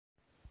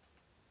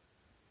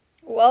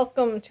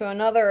Welcome to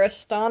another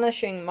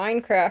astonishing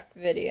Minecraft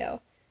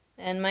video.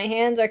 And my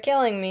hands are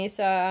killing me,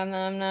 so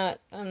I'm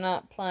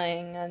not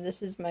playing.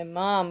 This is my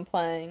mom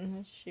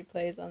playing. She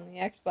plays on the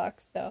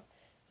Xbox, so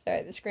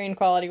sorry, the screen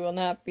quality will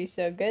not be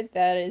so good.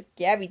 That is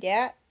Gabby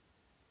Dat.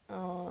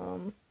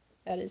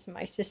 That is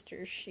my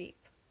sister's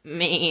sheep.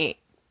 Meh.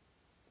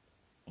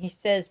 He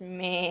says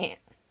meh.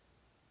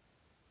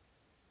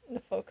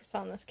 The focus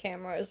on this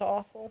camera is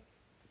awful.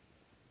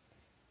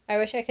 I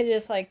wish I could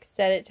just,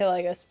 set it to,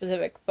 a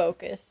specific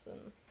focus,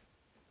 and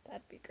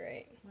that'd be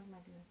great. What am I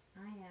doing?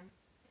 I am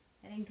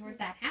heading toward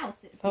that house.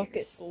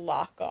 Focus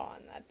lock on,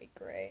 that'd be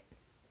great.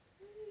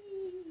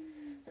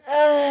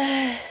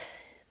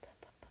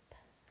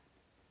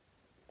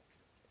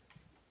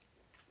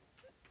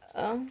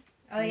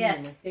 Oh,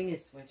 yes. My thing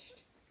is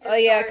switched. Oh,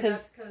 yeah,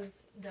 because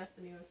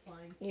Destiny was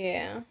playing.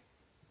 Yeah.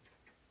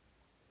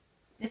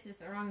 This is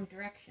the wrong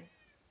direction.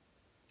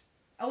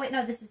 Oh, wait,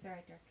 no, this is the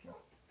right direction.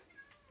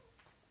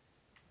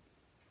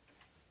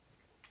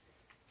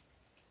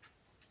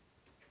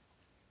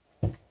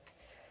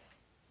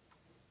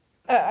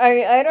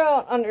 I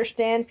don't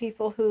understand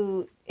people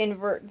who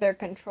invert their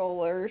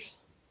controllers.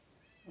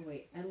 Oh,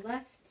 wait, I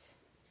left.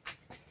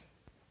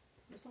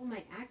 Where's all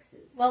my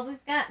axes? Well, we've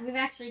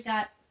actually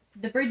got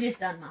the bridges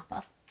done,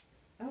 Mappa.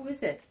 Oh,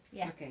 is it?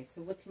 Yeah. Okay,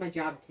 so what's my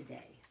job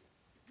today?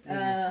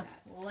 Well,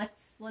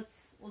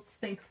 let's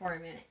think for a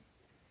minute.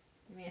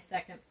 Give me a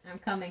second. I'm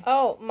coming.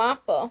 Oh,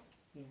 Mappa.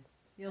 Yeah.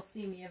 You'll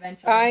see me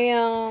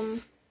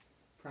eventually.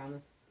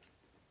 Promise.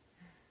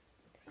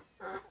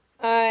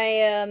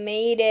 I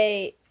made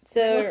a...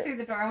 So, look through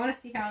the door. I want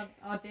to see how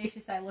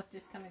audacious I look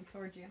just coming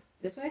towards you.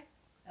 This way?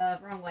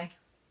 Wrong way.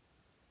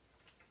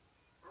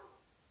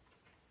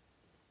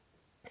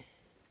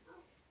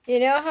 you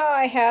know how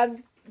I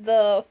had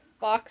the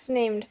fox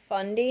named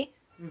Fundy?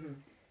 Mm-hmm.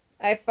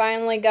 I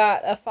finally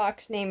got a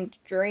fox named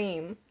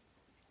Dream.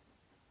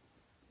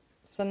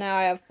 So now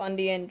I have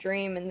Fundy and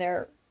Dream, and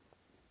they're...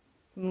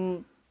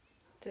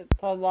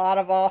 it's a lot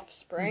of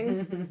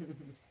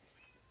offspring.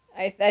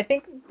 I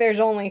think there's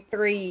only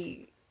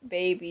 3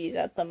 babies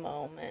at the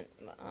moment.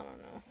 I don't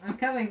know. I'm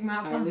coming,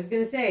 Mappa. I was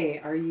gonna say,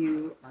 are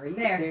you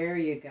There. There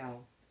you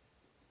go.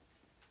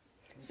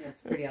 That's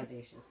pretty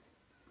audacious.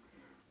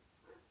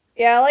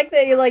 Yeah, I like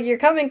that you're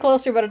coming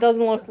closer, but it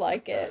doesn't look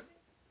like it.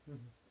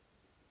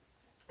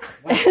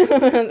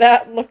 Wow.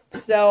 That looked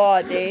so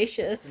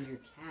audacious. And your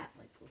cat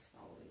was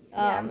following you.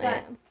 Oh, Yeah,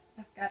 man.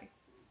 I've got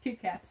 2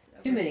 cats.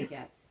 Too many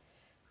cats.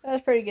 That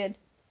was pretty good.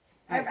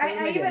 Alright, so what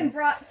am I even doing?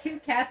 brought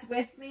 2 cats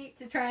with me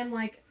to try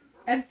and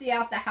empty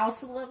out the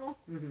house a little.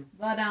 Mm-hmm.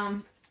 But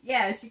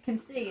yeah, as you can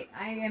see,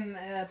 I am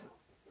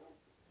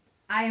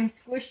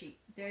squishy.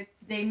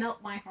 They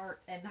melt my heart,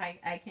 and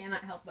I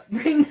cannot help but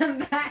bring them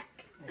back.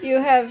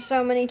 You have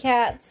so many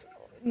cats.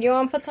 You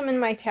want to put some in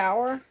my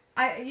tower?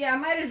 I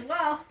might as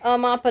well.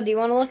 Appa, do you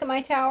want to look at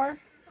my tower?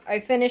 I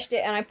finished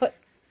it, and I put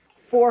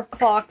 4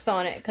 clocks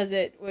on it, because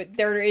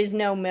there is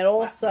no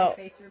middle, Slap so...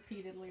 my face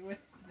repeatedly with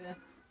the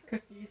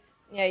cookies.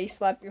 Yeah, you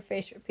slap your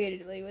face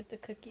repeatedly with the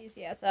cookies.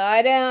 Yeah, so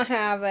I don't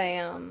have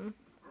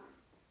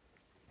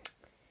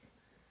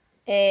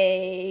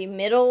a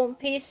middle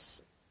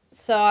piece,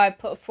 so I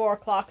put 4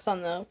 clocks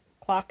on the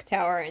clock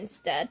tower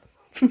instead.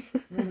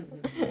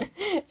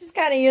 It's just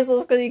kind of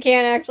useless because you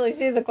can't actually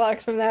see the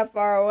clocks from that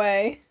far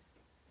away.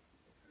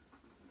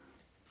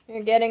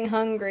 You're getting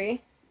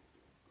hungry.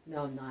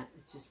 No, I'm not.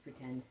 It's just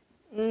pretend.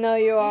 No,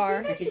 you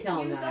are. I I can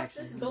tell I'm use not up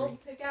actually this hungry.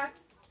 gold pickaxe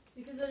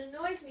because it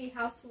annoys me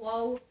how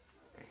slow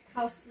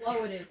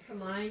it is to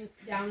mine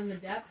down in the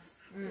depths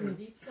in the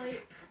deep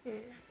slate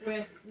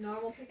with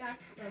normal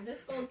pickaxe. But this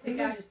gold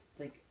pickaxe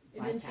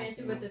is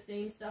enchanted with the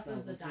same stuff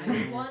as the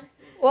diamond one.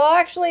 Well,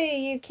 actually,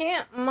 you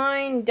can't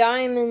mine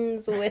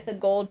diamonds with a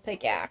gold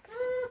pickaxe.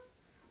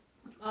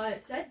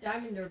 It said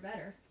diamond or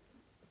better.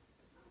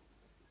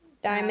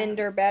 Diamond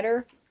or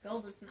better?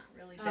 Gold is not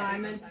really better. I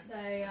meant to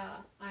say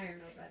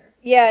iron or better.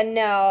 Yeah,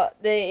 no,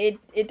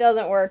 it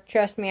doesn't work.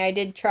 Trust me, I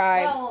did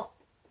try. Well,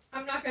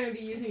 I'm not going to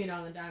be using it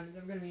on the diamonds.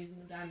 I'm going to be using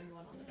the diamond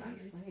one on the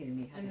diamonds. Funny to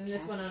me how And the then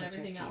this cats one on catch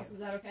everything up to else. you. Is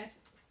that okay?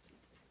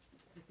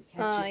 The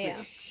cats just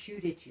yeah.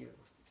 shoot at you.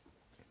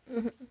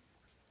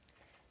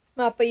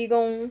 Mappa, you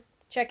gonna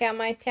check out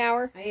my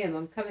tower? I am.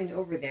 I'm coming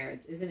over there.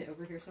 Isn't it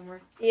over here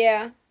somewhere?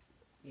 Yeah.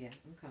 Yeah,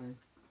 I'm coming.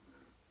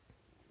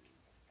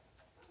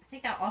 I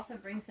think I'll also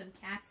bring some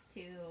cats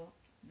to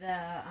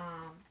the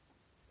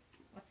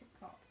what's it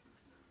called?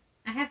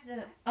 I have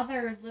the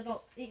other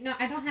little. No,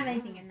 I don't have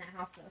anything in that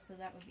house though, so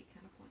that would be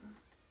kind of pointless.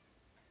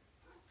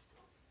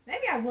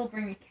 Maybe I will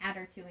bring a cat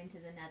or 2 into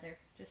the Nether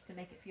just to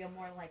make it feel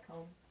more like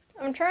home.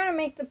 I'm trying to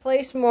make the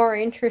place more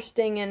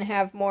interesting and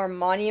have more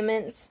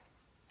monuments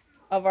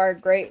of our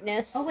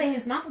greatness. Oh wait,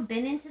 has Mama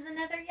been into the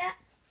Nether yet?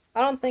 I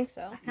don't think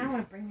so. I kind of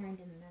want to bring her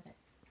into the Nether.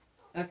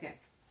 Okay.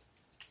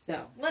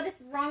 So, What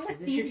is wrong with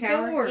this these your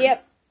tower? doors?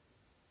 Yep.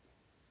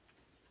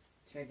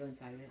 should I go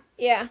inside of it?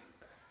 Yeah.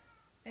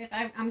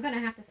 I'm gonna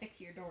have to fix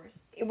your doors.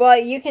 Well,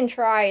 you can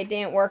try. It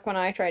didn't work when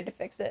I tried to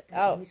fix it.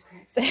 Oh. These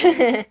cracks.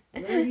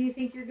 Where do you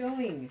think you're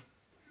going?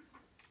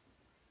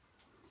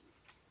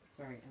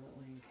 Sorry, I let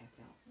one of your cats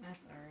out. That's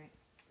alright.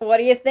 What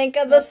do you think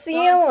of the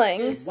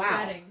ceiling? Is Wow.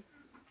 setting.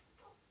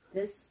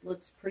 This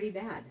looks pretty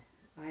bad.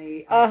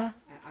 Am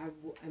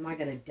I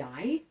gonna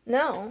die?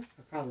 No.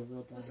 I probably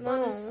will The die.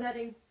 sun is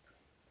setting.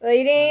 Well,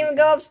 you didn't even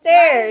go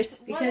upstairs.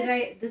 Because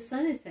the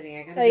sun is setting.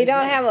 I gotta. So you go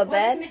don't get have it. a What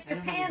bed? is I don't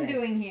Mr. have a Pan bed.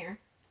 doing here?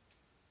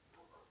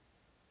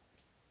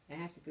 I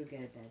have to go get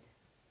a bed.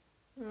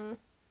 Hmm.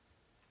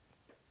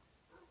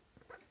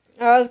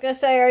 I was gonna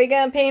say, are you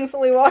gonna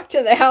painfully walk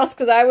to the house?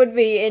 Because I would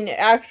be in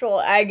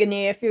actual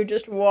agony if you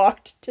just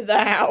walked to the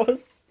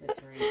house. That's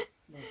right.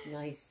 Like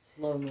nice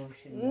slow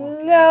motion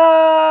walking.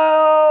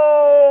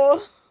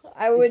 No,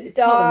 I would It's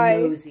called a die.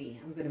 mosey.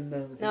 I'm gonna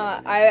mosey. No,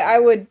 on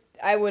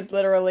I would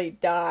literally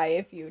die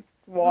if you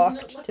walked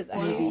Doesn't it to look the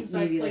funny? house. Since I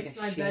Maybe placed like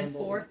a my bed shamble.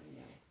 forth. You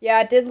know.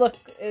 Yeah, it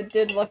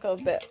did look a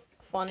bit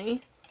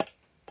funny.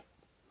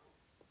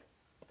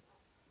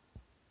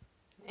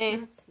 It's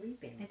not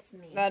sleeping. It's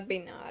me. That'd be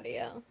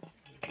Nadia.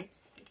 It's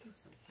taking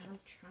so I'm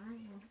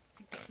trying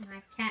to get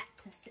my cat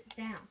to sit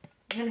down.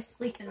 I'm gonna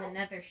sleep in the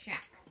Nether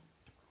shack.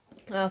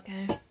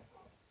 Okay.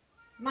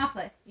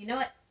 Mappa, you know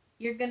what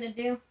you're gonna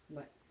do?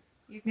 What?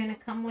 You're gonna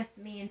come with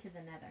me into the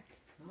Nether.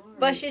 Alright.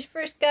 But she's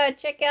first gotta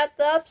check out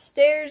the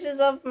upstairs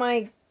of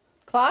my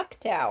clock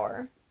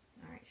tower.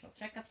 Alright, she'll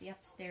check up the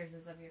upstairs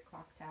of your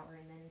clock tower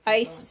and then she'll I go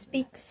into the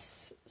speak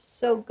Nether.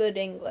 so good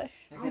English.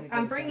 I gotta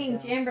I'm go bringing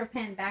bed now.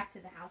 Jamberpen back to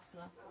the house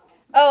though.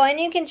 Oh, and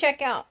you can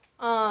check out,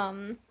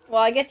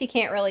 well, I guess you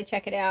can't really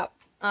check it out,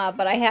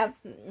 but I have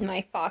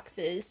my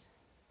foxes,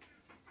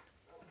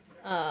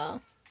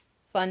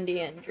 Fundy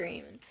and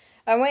Dream.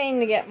 I'm waiting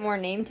to get more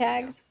name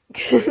tags.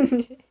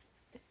 An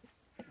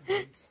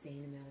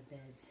insane amount of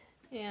beds.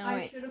 Yeah, I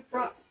wait. should have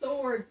brought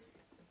swords.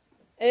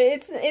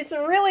 It's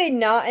really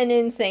not an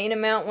insane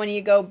amount when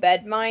you go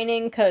bed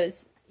mining,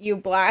 because you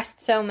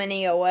blast so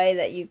many away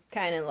that you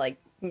kind of, like,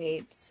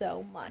 need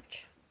so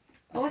much.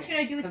 But what should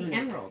I do with come the in.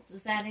 emeralds?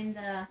 Is that in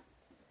the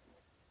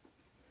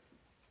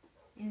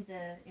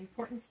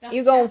important stuff?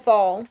 You gonna chest?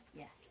 fall.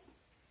 Yes.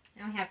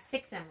 Now we have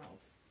 6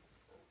 emeralds.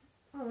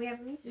 Oh, we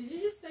have these. Did you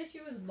just say she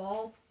was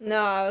bald?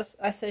 No,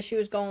 I said she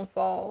was gonna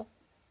fall.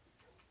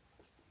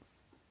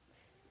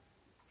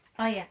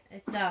 Oh yeah,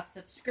 it's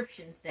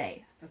subscriptions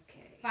day.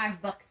 Okay.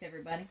 $5,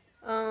 everybody.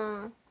 So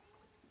I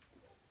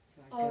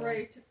go-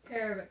 Already took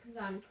care of it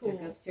because I'm do I go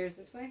cool. upstairs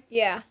this way?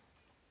 Yeah,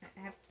 I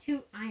have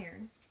 2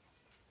 iron.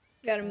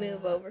 gotta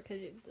move over because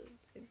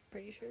I'm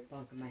pretty sure.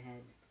 Bonk in my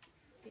head.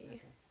 Yeah.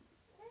 Okay.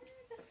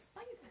 The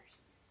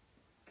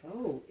spiders.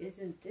 Oh,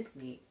 isn't this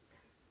neat?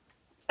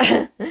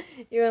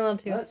 You're a little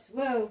too. Oops,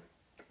 whoa.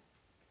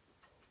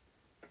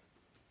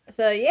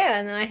 So yeah,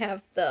 and then I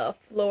have the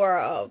floor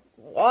of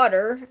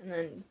water, and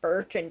then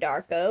birch and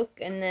dark oak,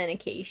 and then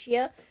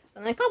acacia,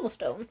 and then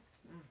cobblestone.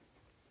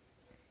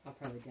 I'll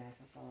probably die if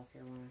I fall off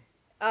here, won't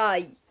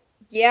I?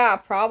 Yeah,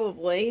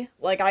 probably.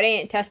 Like, I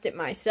didn't test it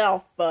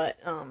myself, but,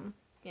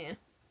 yeah.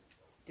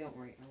 Don't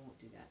worry, I won't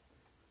do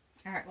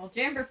that. Alright, well,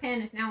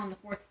 Jamberpen is now on the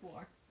 4th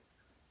floor.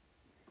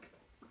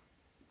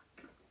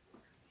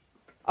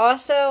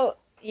 Also,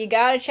 you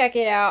gotta check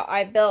it out.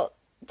 I built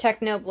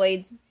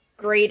Technoblade's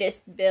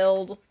greatest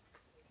build.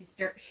 His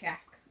dirt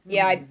shack.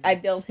 Yeah, I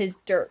built his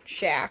dirt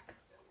shack.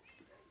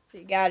 So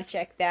you gotta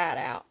check that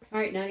out.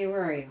 Alright, Nadia,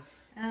 where are you?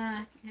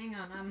 Hang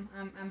on,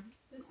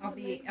 This is I'll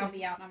be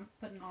amazing. out. I'm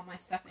putting all my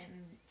stuff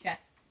in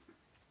chests.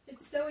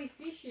 It's so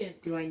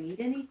efficient. Do I need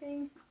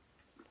anything?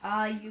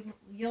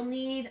 You'll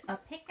need a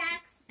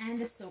pickaxe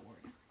and a sword.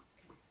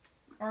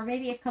 Or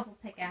maybe a couple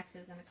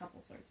pickaxes and a couple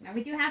swords. Now,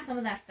 we do have some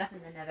of that stuff in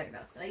the Nether,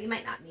 though, so you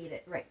might not need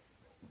it right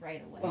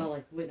away. Well,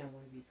 like, wouldn't I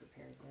want to be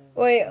prepared,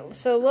 though? Wait,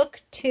 so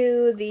look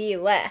to the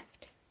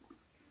left.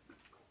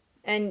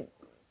 And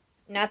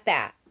not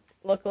that.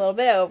 Look a little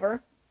bit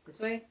over. This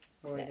way?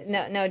 Or this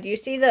way? No, do you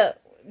see the...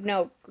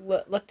 No,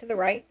 look to the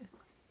right.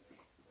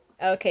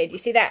 Okay, do you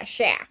see that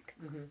shack?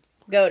 Mhm.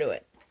 Go to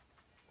it.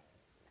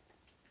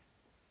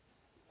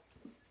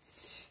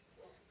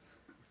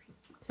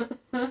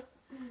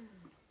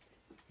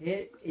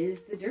 It is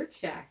the dirt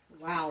shack.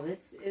 Wow,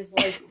 this is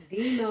like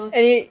the most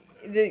And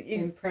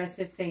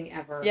impressive thing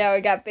ever. yeah,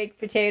 we got baked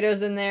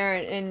potatoes in there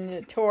and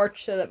a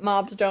torch so that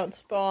mobs don't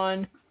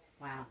spawn.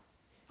 Wow.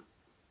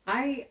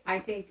 I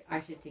think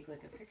I should take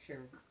like a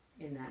picture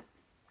in that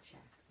shack.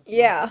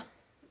 Yeah.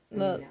 I mean,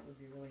 that would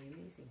be really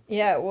amazing.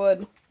 Yeah, it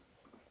would.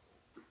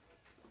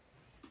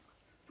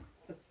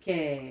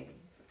 Okay,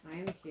 so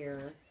I'm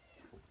here.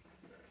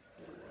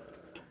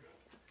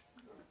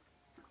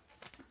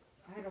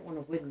 I don't want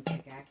a wooden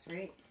pickaxe,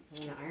 right? I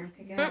want an iron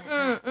pickaxe.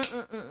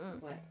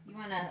 What? You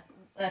want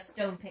a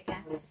stone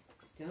pickaxe?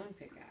 Stone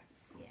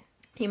pickaxe.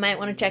 You might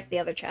want to check the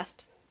other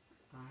chest.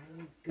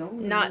 I'm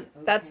going.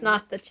 That's okay.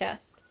 not the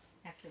chest.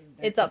 Have some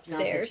It's That's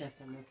upstairs. not the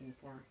chest I'm looking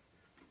for.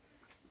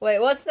 Wait,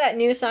 what's that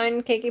new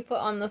sign Kiki put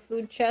on the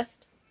food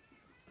chest?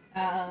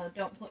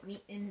 Don't put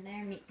meat in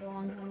there. Meat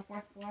belongs on the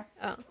 4th floor.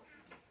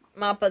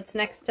 Mappa, it's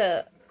next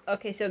to...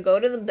 Okay, so go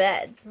to the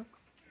beds. Or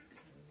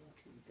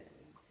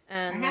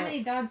And how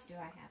many dogs do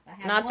I have? I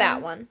have not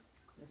that one.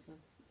 This one.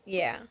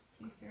 Yeah.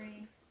 2,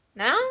 3.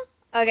 Now?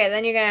 Okay,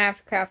 then you're gonna have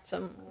to craft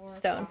some 4,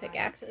 stone 5,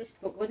 pickaxes.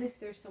 But what if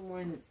there's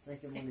someone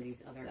like in one of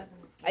these other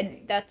 7,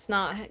 things? That's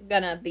not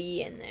gonna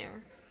be in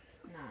there.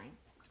 9.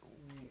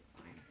 Alright,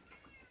 fine.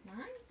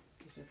 9?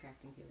 There's no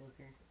crafting table up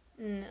here.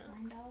 No.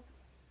 9 dogs?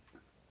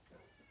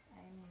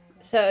 I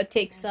guess So it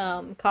takes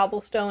some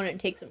cobblestone and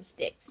take some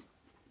sticks.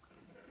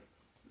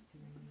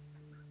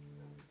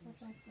 4,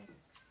 5, 6,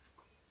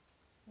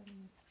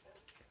 7.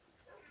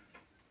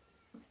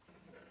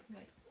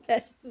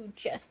 That's the food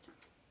chest.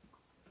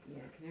 Yeah,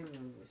 I can never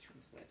remember which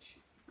one's which.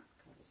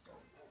 Cobblestone.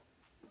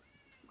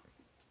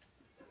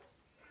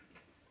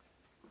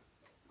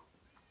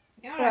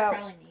 You know what I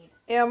probably need?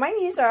 Yeah, my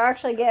knees are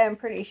actually getting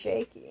pretty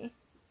shaky.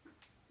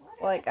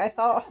 What? Like, I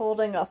thought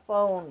holding a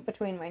phone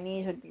between my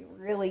knees would be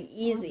really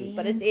easy,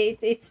 but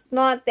it's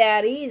not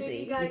that Maybe you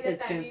easy. gotta You get said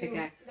that stone new,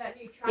 pickaxe. that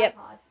new Yep.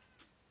 tripod.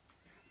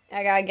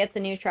 I gotta get the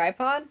new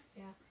tripod?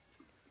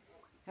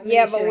 How many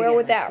Yeah, should but I where get, would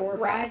like that 4 or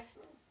 5? rest?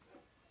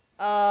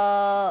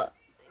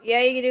 Yeah,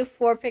 you can do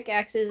 4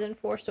 pickaxes and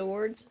 4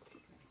 swords.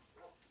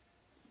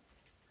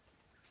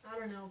 I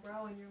don't know,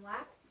 bro. In your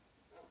lap?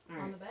 On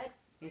Alright. the bed?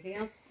 Anything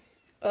else?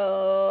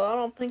 I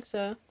don't think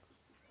so.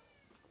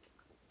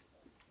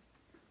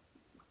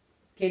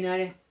 Okay,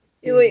 Nadia.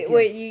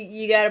 Wait,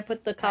 you gotta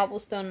put the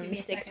cobblestone Give and me the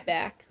a sticks second.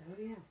 back. Oh,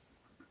 yes.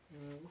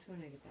 Which one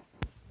did I get that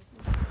from?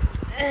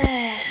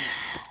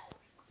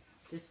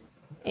 This one.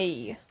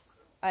 Hey,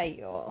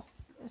 ayo.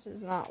 This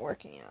is not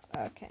working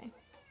out. Okay.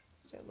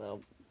 So a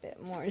little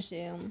bit more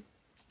zoom.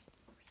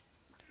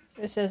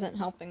 This isn't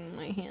helping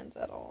my hands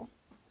at all.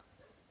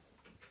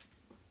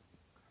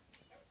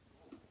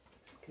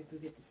 Could go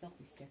get the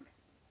selfie stick.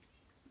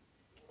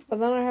 But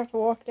then I have to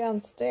walk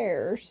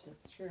downstairs.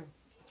 That's true.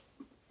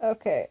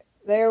 Okay,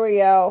 there we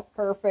go.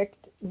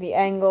 Perfect. The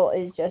angle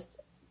is just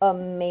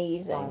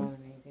amazing.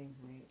 Amazing,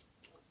 right?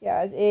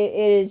 Yeah, it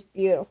is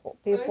beautiful.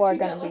 People are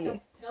gonna be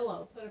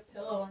Put a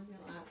pillow on your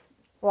lap.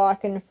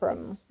 flocking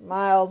from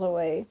miles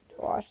away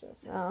to watch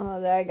this.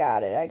 No, I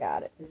got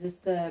it. Is this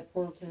the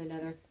portal to the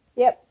Nether?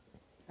 Yep.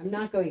 I'm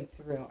not going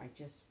through. I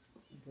just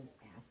was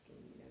asking,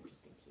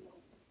 just in case.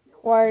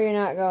 Why are you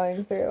not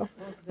going through?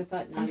 Well, because I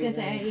thought I was Nadia gonna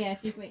say, really- yeah,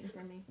 she's waiting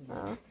for me.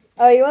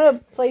 Oh, you want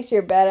to place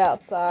your bed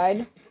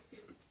outside?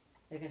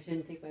 Like I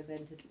shouldn't take my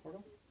bed into the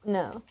portal?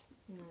 No,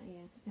 No,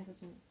 yeah, that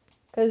doesn't.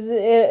 because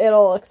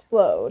it'll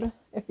explode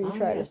if you Oh,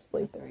 try to yes,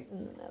 sleep that's right.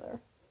 in the Nether.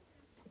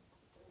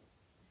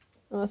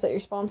 Want to set your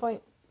spawn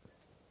point?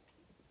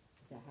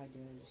 Is that how I do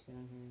it? I just get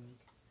on here and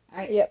All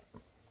right. Yep.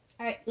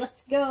 All right,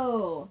 let's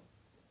go.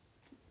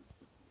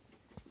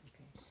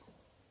 okay.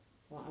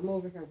 Well, I'm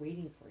over here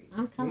waiting for you.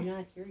 I'm coming. You're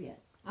not here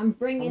yet. I'm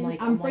bringing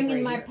I'm bringing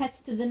right my here.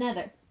 pets to the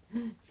Nether.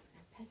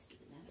 Pets to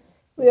the Nether.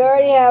 We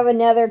already have a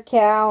Nether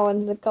cow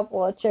and a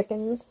couple of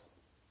chickens.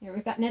 Here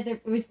we've got Nether.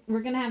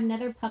 We're gonna have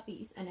Nether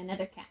puppies and a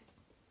Nether cat.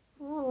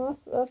 Oh,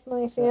 that's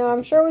nice. So You know, I I'm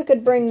could sure we just- could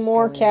I bring could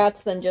more just go in.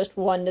 cats than just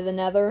one to the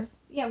Nether.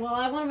 Yeah, well,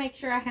 I want to make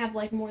sure I have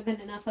like more than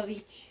enough of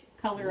each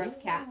color of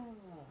cat.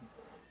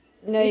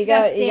 No, You you just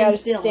got gotta to stand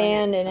still in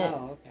stand in it.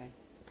 Oh, okay.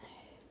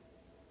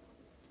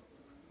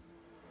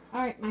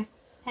 All right, my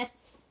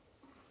pets.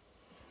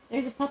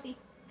 There's a puppy.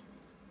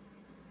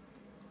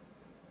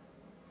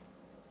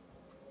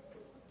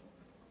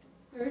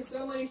 There's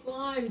so many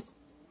slimes.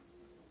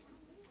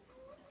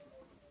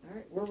 All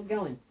right, where are we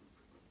going?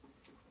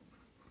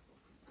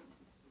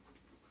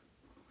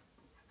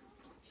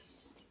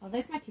 Oh,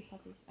 there's my 2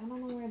 puppies. I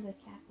don't know where the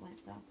cat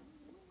went though.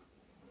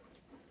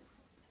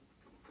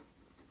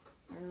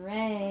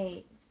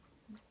 Alright.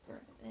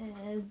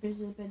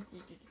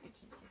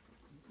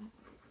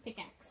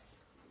 Pickaxe.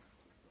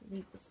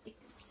 Leave the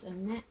sticks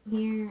and that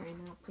here, and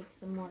I'll take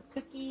some more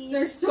cookies.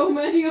 There's so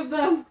many of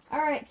them.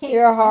 Alright, Kate.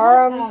 Your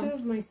harem. awesome. Two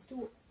of my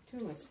stores.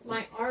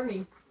 My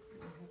army.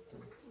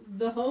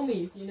 The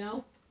homies, you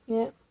know?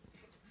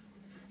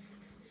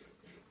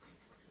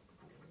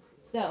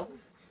 So,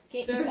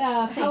 Kate, There's Kate,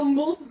 how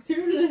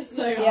multitudinous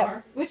they Yep.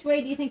 are. which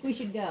way do you think we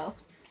should go?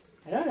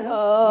 I don't know.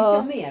 Oh. You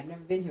tell me. I've never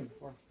been here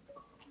before.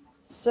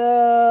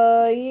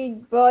 So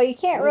you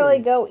can't really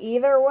go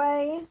either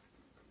way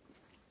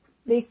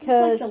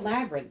because This is like the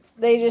labyrinth.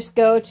 they just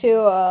go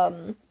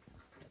to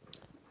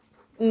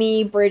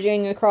me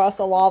bridging across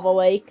a lava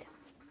lake.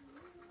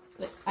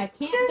 But I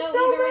can't There's go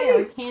so either way,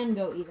 many. or can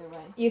go either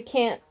way. You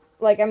can't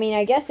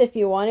I guess if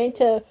you wanted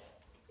to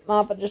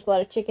mop it, just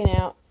let a chicken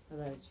out. I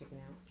let a chicken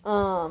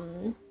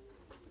out.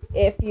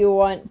 If you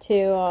want to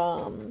Hang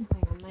on,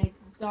 my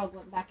dog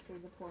went back through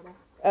the portal.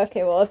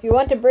 okay, well if you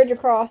want to bridge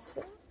across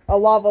a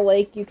lava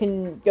lake, you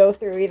can go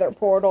through either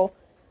portal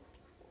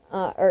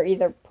or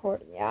either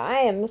port. Yeah,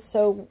 I'm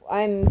so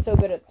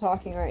good at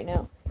talking right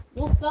now.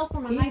 Wolf fell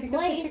from a Can you high pick up the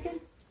place. chicken?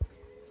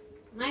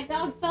 My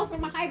dog fell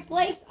from a high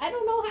place. I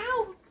don't know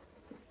how.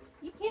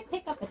 You can't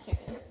pick up a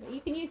chicken, but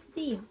you can use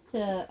seeds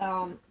to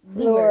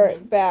Lure lure it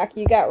him. back.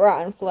 You got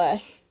rotten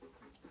flesh.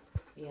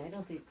 Yeah, I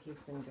don't think he's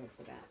gonna go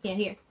for that. Yeah,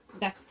 here. We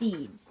got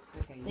seeds.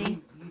 Okay, See?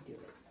 you do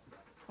it.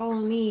 Follow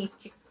me.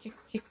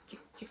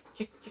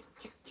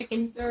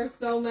 Chickens. There are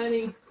so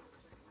many.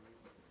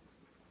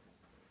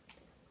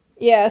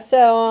 Yeah,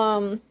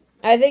 so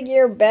I think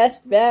your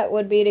best bet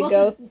would be to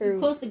go through.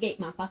 Close the gate,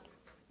 Mappa.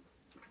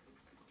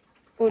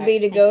 Would be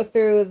to go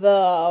through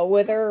the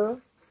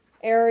wither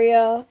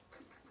area.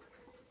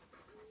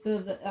 So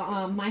the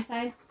my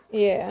side.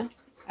 Yeah.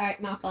 All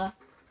right, Mappa.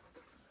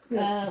 Wait.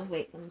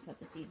 Let me put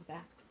the seeds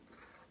back.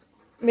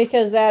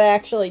 Because that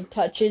actually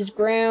touches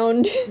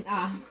ground.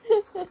 Ah.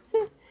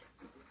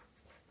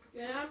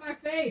 Get out of my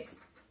face.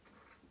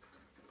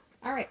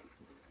 All right.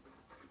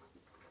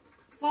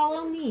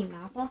 Follow me,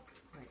 Mappa.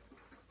 Right.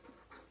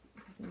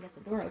 If I can get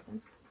the door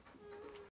open.